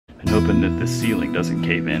I'm hoping that the ceiling doesn't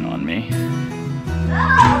cave in on me.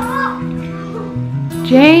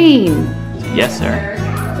 Jane! Yes, sir.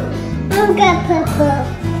 I'm gonna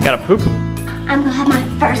poo-poo. Got a poop. I'm gonna have my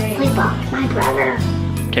first sleep off, my brother.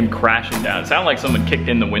 Came crashing down. It sounded like someone kicked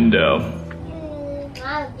in the window.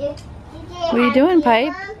 What are you doing,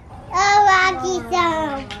 Pipe? Oh,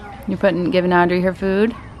 Rocky, Giving Audrey her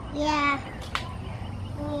food? yeah.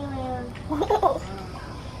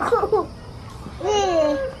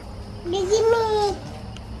 Did you mean?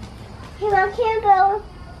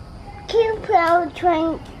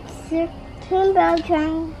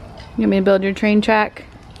 Train. You want me to build your train track?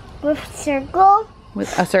 With circle?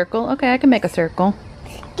 With a circle? Okay, I can make a circle.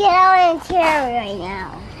 Get out of the chair right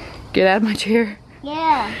now. Get out of my chair.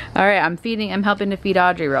 Yeah. All right, I'm helping to feed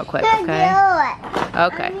Audrey real quick, okay? Do it.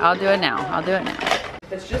 Okay, I'll do it now.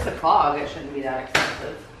 If it's just a clog, it shouldn't be that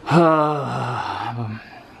expensive.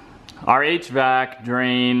 Our HVAC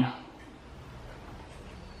drain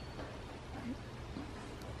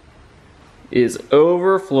is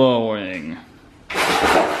overflowing.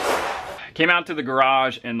 Came out to the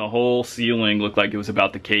garage and the whole ceiling looked like it was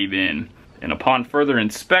about to cave in. And upon further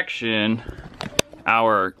inspection,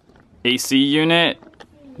 our AC unit,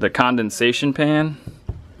 the condensation pan,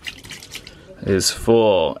 is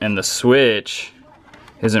full and the switch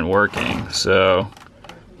isn't working. So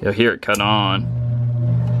you'll hear it cut on.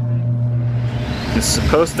 It's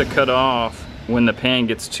supposed to cut off when the pan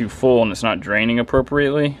gets too full and it's not draining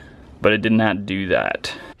appropriately, but it did not do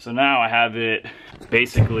that. So now I have it,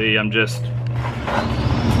 basically I'm just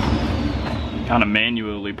kind of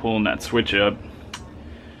manually pulling that switch up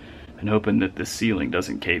and hoping that the ceiling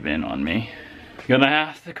doesn't cave in on me. Gonna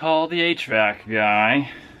have to call the HVAC guy,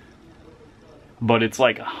 but it's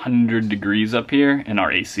like 100 degrees up here and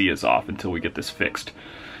our AC is off until we get this fixed.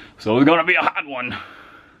 So it's gonna be a hot one.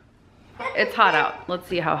 It's hot out. Let's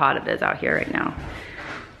see how hot it is out here right now.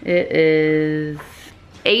 It is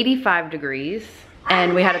 85 degrees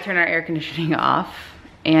and we had to turn our air conditioning off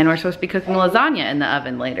and we're supposed to be cooking lasagna in the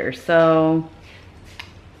oven later. So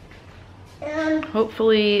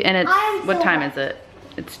hopefully, and it's, what time is it?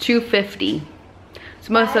 It's 2:50.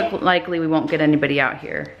 So most likely we won't get anybody out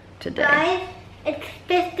here today. Guys, it's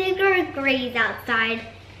 50 degrees outside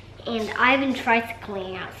and I've been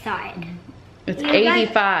tricycling outside. It's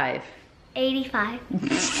 85. 85.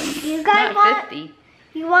 You guys Not 50.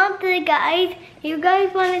 You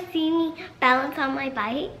guys want to see me balance on my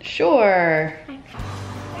bike? Sure.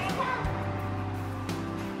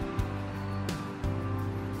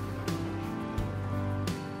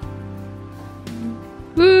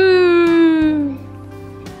 Woo!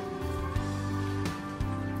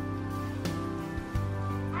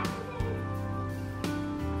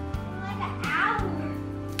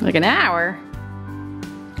 Like an hour?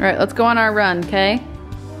 All right, let's go on our run, okay?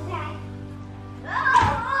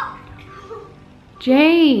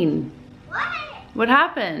 Jane! What? What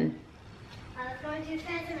happened? I was going too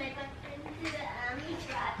fast and I bumped into the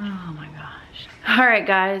truck. Oh my gosh. All right,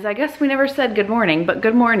 guys, I guess we never said good morning, but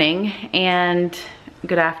good morning and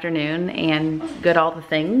good afternoon and good all the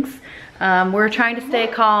things. We're trying to stay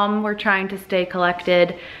calm. We're trying to stay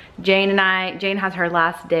collected. Jane has her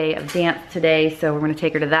last day of dance today, so we're gonna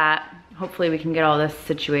take her to that. Hopefully we can get all this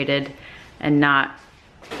situated and not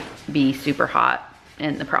be super hot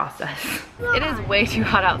in the process. It is way too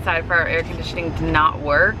hot outside for our air conditioning to not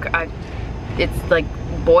work. It's like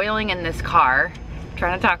boiling in this car. I'm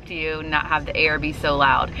trying to talk to you, not have the air be so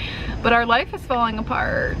loud. But our life is falling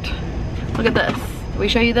apart. Look at this. Did we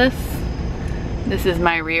show you this? This is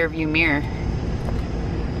my rear view mirror.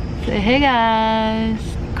 Say hey guys.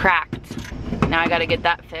 Cracked. Now I gotta get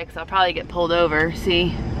that fixed. I'll probably get pulled over,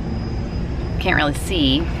 see? Can't really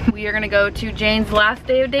see. We are gonna go to Jane's last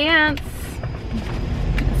day of dance.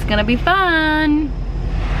 It's gonna be fun.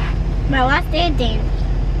 My last day of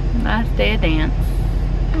dance. Last day of dance.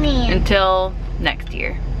 Man. Until next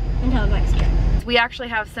year. Until next year. We actually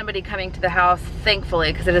have somebody coming to the house,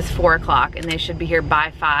 thankfully, because it is 4 o'clock and they should be here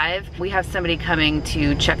by 5. We have somebody coming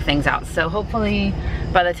to check things out. So hopefully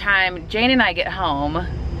by the time Jane and I get home,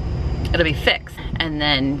 it'll be fixed and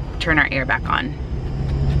then turn our air back on.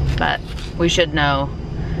 But we should know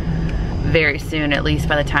very soon, at least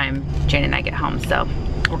by the time Jane and I get home. So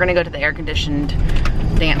we're gonna go to the air conditioned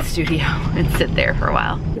dance studio and sit there for a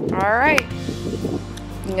while. All right.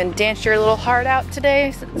 I'm gonna dance your little heart out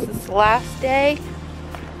today since it's the last day.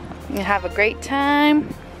 You're gonna have a great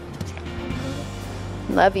time.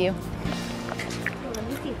 Love you.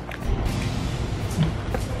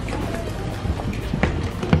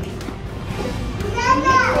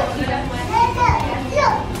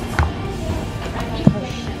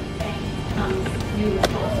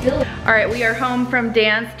 All right, we are home from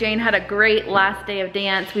dance. Jane had a great last day of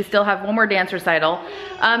dance. We still have one more dance recital.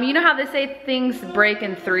 You know how they say things break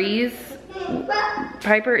in threes?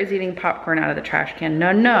 Piper is eating popcorn out of the trash can. No,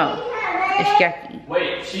 it's yucky.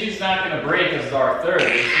 Wait, she's not gonna break as our third,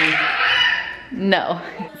 is she? No.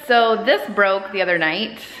 So this broke the other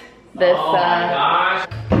night. This, oh my gosh.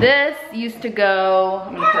 This used to go,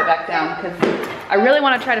 I'm gonna put it back down because I really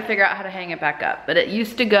want to try to figure out how to hang it back up. But it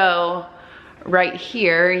used to go right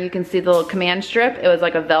here. You can see the little command strip. It was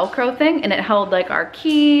like a Velcro thing, and it held like our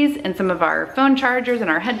keys and some of our phone chargers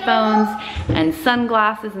and our headphones and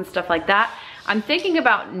sunglasses and stuff like that. I'm thinking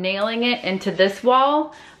about nailing it into this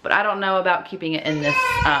wall, but I don't know about keeping it in this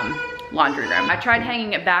laundry room. I tried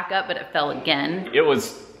hanging it back up, but it fell again. It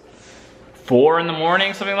was 4 in the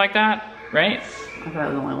morning, something like that, right? I thought it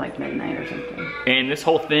was only like midnight or something. And this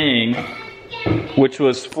whole thing, which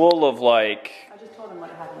was full of like... I just told him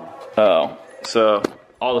what happened. Oh, so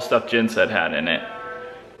all the stuff Jen said had in it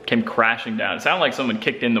came crashing down. It sounded like someone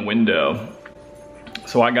kicked in the window.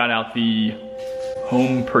 So I got out the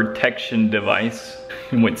home protection device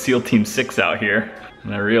and went SEAL Team 6 out here.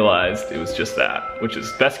 And I realized it was just that, which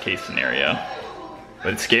is best case scenario.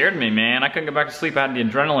 But it scared me, man. I couldn't go back to sleep. I had the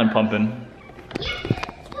adrenaline pumping.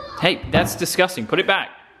 Hey, that's disgusting. Put it back.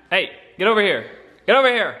 Hey, get over here. Get over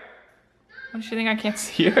here. What does she think I can't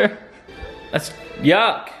see her? That's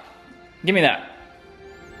yuck. Give me that.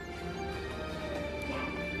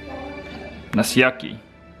 That's yucky.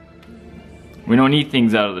 We don't eat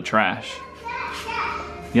things out of the trash.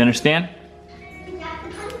 You understand?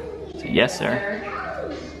 Say yes, sir.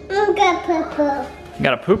 I got poo-poo. You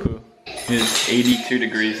got a poo-poo. It's 82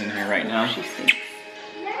 degrees in here right now. She stinks.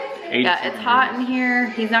 Yeah, it's hot in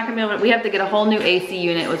here. He's not gonna be able to, we have to get a whole new AC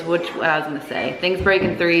unit was what I was gonna say. Things break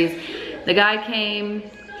in threes. The guy came,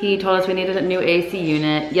 he told us we needed a new AC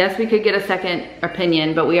unit. Yes, we could get a second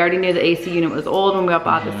opinion, but we already knew the AC unit was old when we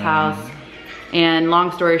bought this house. And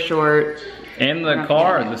long story short. And the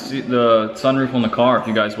car, the sunroof on the car, if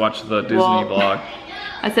you guys watch the Disney vlog.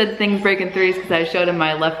 I said things break in threes because I showed him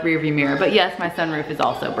my left rear view mirror. But yes, my sunroof is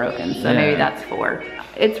also broken, so maybe that's 4.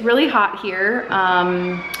 It's really hot here.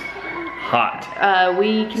 Hot.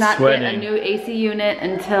 We cannot get a new AC unit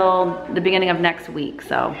until the beginning of next week,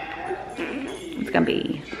 so it's gonna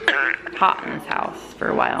be hot in this house for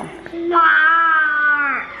a while.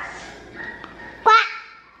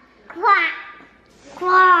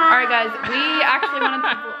 All right, guys, we actually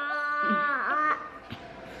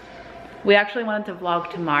wanted to vlog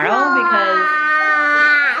tomorrow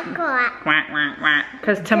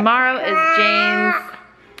because tomorrow is Jane's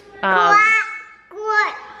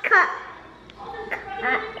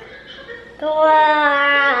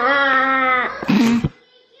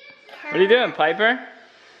What are you doing, Piper?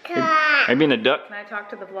 Are you being a duck? Can I talk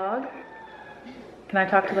to the vlog? Can I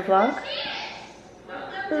talk to the vlog?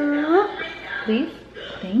 Please?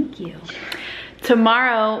 Thank you.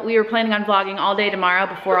 Tomorrow, we were planning on vlogging all day tomorrow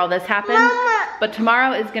before all this happened. But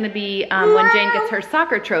tomorrow is gonna be when Jane gets her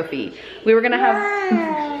soccer trophy. We were gonna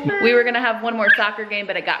have one more soccer game,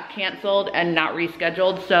 but it got canceled and not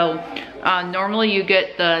rescheduled. So normally you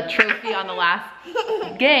get the trophy on the last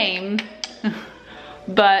game,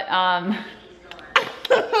 but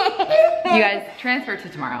you guys transfer to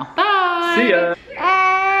tomorrow. Bye. See ya.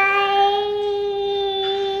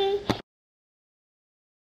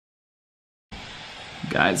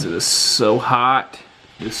 Guys, it is so hot.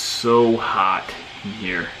 It is so hot in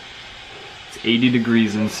here. It's 80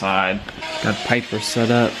 degrees inside. Got Piper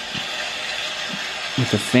set up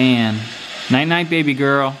with a fan. Night night, baby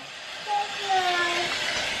girl.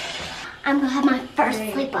 I'm gonna have my first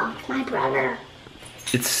sleep off with my brother.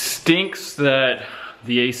 It stinks that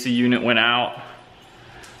the AC unit went out,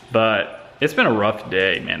 but it's been a rough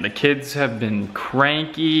day, man. The kids have been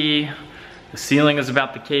cranky. The ceiling is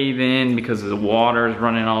about to cave in because the water is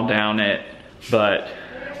running all down it. But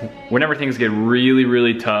whenever things get really,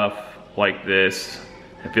 really tough like this,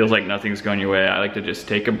 it feels like nothing's going your way, I like to just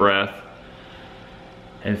take a breath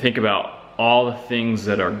and think about all the things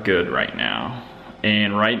that are good right now.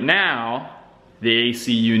 And right now, the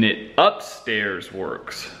AC unit upstairs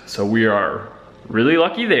works. So we are really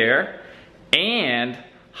lucky there. And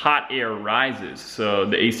hot air rises. So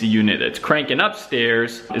the AC unit that's cranking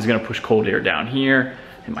upstairs is gonna push cold air down here.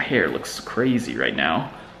 And my hair looks crazy right now.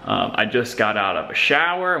 I just got out of a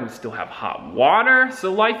shower and we still have hot water.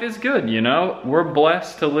 So life is good, you know? We're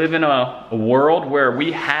blessed to live in a world where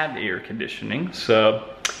we have air conditioning. So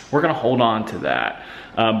we're gonna hold on to that.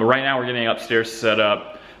 But right now we're getting upstairs set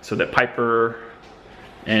up so that Piper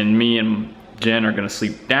and me and Jen are gonna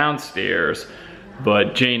sleep downstairs.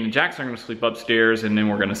 But Jane and Jackson are gonna sleep upstairs, and then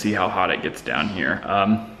we're gonna see how hot it gets down here.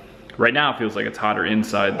 Right now it feels like it's hotter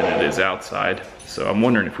inside than it is outside. So I'm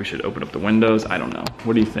wondering if we should open up the windows. I don't know.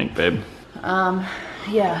 What do you think, babe?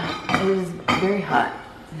 Yeah, it is very hot.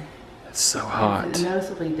 It's so hot. It's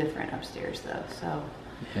noticeably different upstairs though, so.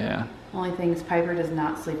 Yeah. Only thing is Piper does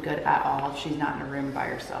not sleep good at all if she's not in a room by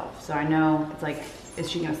herself. So I know it's like, is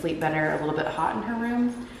she gonna sleep better a little bit hot in her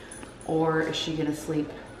room? Or is she gonna sleep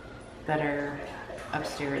better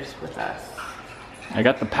upstairs with us? I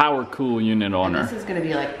got the power cool unit on her. This is gonna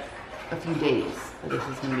be like a few days that this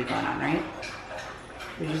is gonna be going on, right?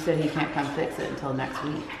 Because you said he can't come fix it until next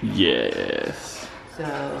week. Yes.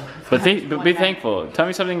 So. But be thankful. Tell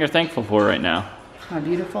me something you're thankful for right now. My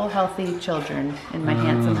beautiful, healthy children and my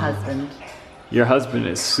handsome husband. Your husband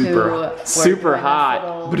is super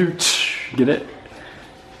hot. Get it?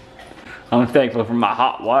 I'm thankful for my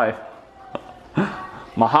hot wife.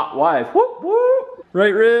 My hot wife. Whoop, whoop.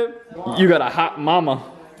 Right, Rib? You got a hot mama.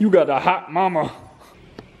 You got a hot mama.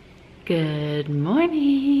 Good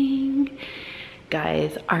morning.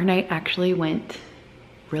 Guys, our night actually went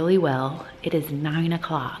really well. It is 9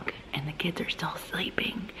 o'clock and the kids are still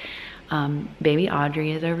sleeping. Baby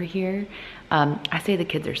Audrey is over here. I say the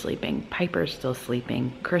kids are sleeping. Piper's still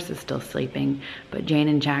sleeping. Chris is still sleeping. But Jane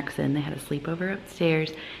and Jackson, they had a sleepover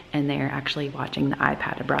upstairs and they're actually watching the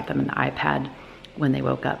iPad. I brought them an iPad when they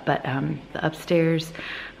woke up. But the upstairs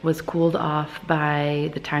was cooled off by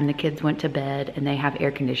the time the kids went to bed and they have air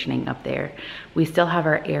conditioning up there. We still have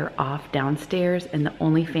our air off downstairs and the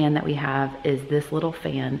only fan that we have is this little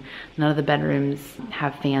fan. None of the bedrooms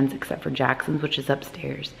have fans except for Jackson's, which is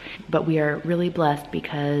upstairs. But we are really blessed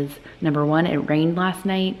because number one, it rained last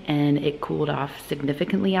night and it cooled off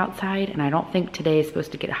significantly outside. And I don't think today is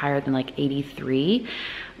supposed to get higher than like 83.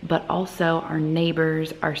 But also our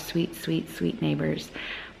neighbors, our sweet, sweet, sweet neighbors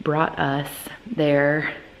brought us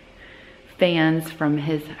their fans from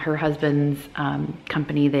her husband's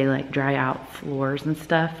company. They like dry out floors and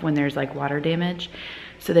stuff when there's like water damage.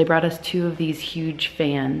 So they brought us 2 of these huge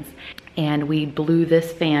fans and we blew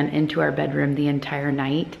this fan into our bedroom the entire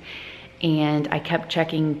night. And I kept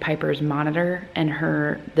checking Piper's monitor and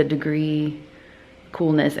the degree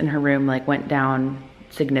coolness in her room like went down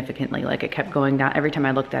significantly. Like it kept going down. Every time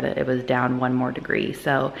I looked at it, it was down 1 more degree.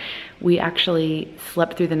 So we actually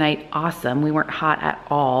slept through the night awesome. We weren't hot at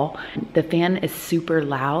all. The fan is super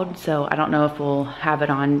loud, so I don't know if we'll have it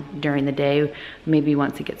on during the day. Maybe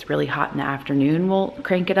once it gets really hot in the afternoon, we'll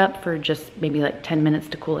crank it up for just maybe like 10 minutes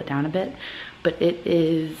to cool it down a bit. But it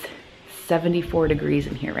is 74 degrees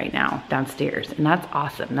in here right now downstairs, and that's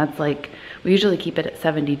awesome. That's like, we usually keep it at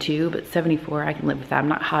 72, but 74, I can live with that. I'm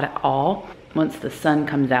not hot at all. Once the sun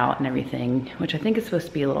comes out and everything, which I think is supposed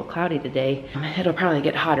to be a little cloudy today, it'll probably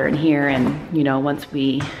get hotter in here. And you know, once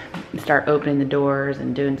we start opening the doors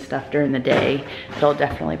and doing stuff during the day, it'll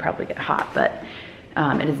definitely probably get hot. But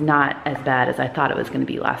it is not as bad as I thought it was going to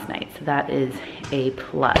be last night. So that is a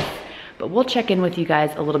plus. But we'll check in with you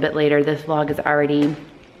guys a little bit later. This vlog is already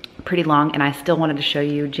pretty long and I still wanted to show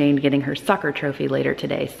you Jane getting her soccer trophy later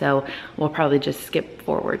today. So we'll probably just skip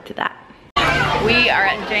forward to that. We are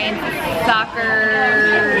at Jane's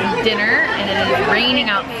soccer dinner and it is raining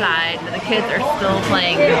outside, but the kids are still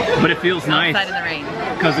playing. But it feels nice outside in the rain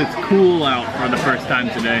because it's cool out for the first time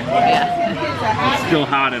today. Yeah. It's still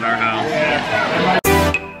hot at our house. Yeah.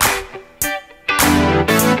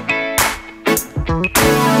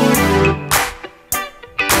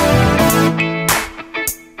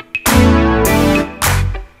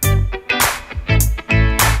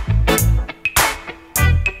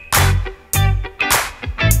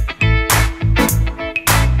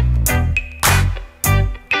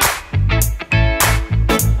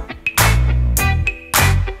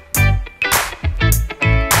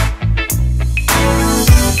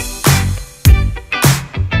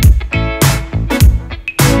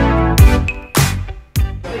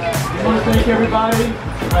 Thank everybody.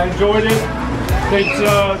 I enjoyed it.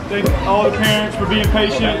 Thank all the parents for being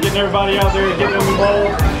patient, getting everybody out there, getting them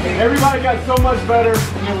involved. Everybody got so much better,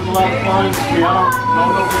 and it was a lot of fun. I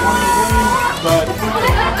don't know if we won any games, but it wasn't the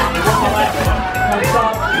last one. It wasn't the last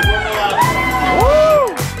one.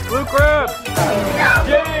 Woo! Blue crab!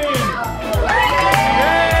 Yay!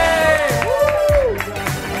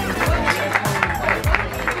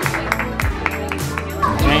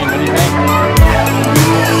 Jane, what do you think?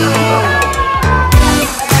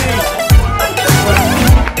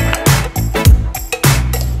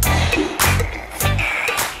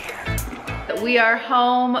 We are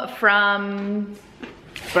home from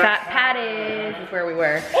Fat Patty's is where we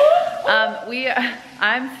were.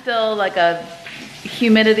 I'm still like a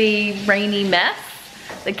humidity, rainy mess.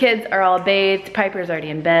 The kids are all bathed. Piper's already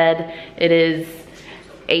in bed. It is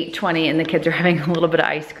 8:20 and the kids are having a little bit of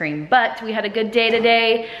ice cream. But we had a good day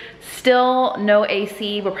today. Still no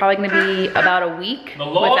AC. We're probably gonna be about a week The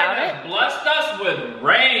Lord without has it. blessed us with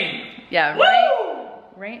rain. Yeah, Woo!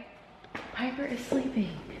 rain. Piper is sleeping.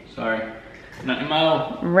 Sorry. Nothing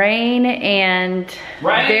more. Rain and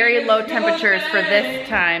Rain very is low good temperatures for this rain.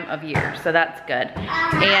 time of year, so that's good.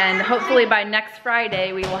 And hopefully by next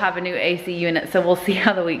Friday we will have a new AC unit, so we'll see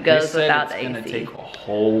how the week goes without the It's gonna AC. take a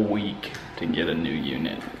whole week to get a new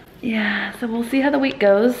unit. Yeah, so we'll see how the week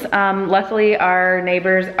goes. Luckily our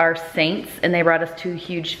neighbors are saints and they brought us 2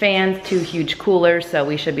 huge fans, 2 huge coolers, so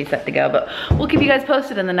we should be set to go. But we'll keep you guys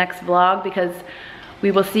posted in the next vlog because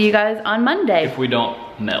we will see you guys on Monday. If we don't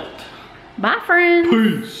melt. Bye, friends.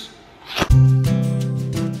 Peace.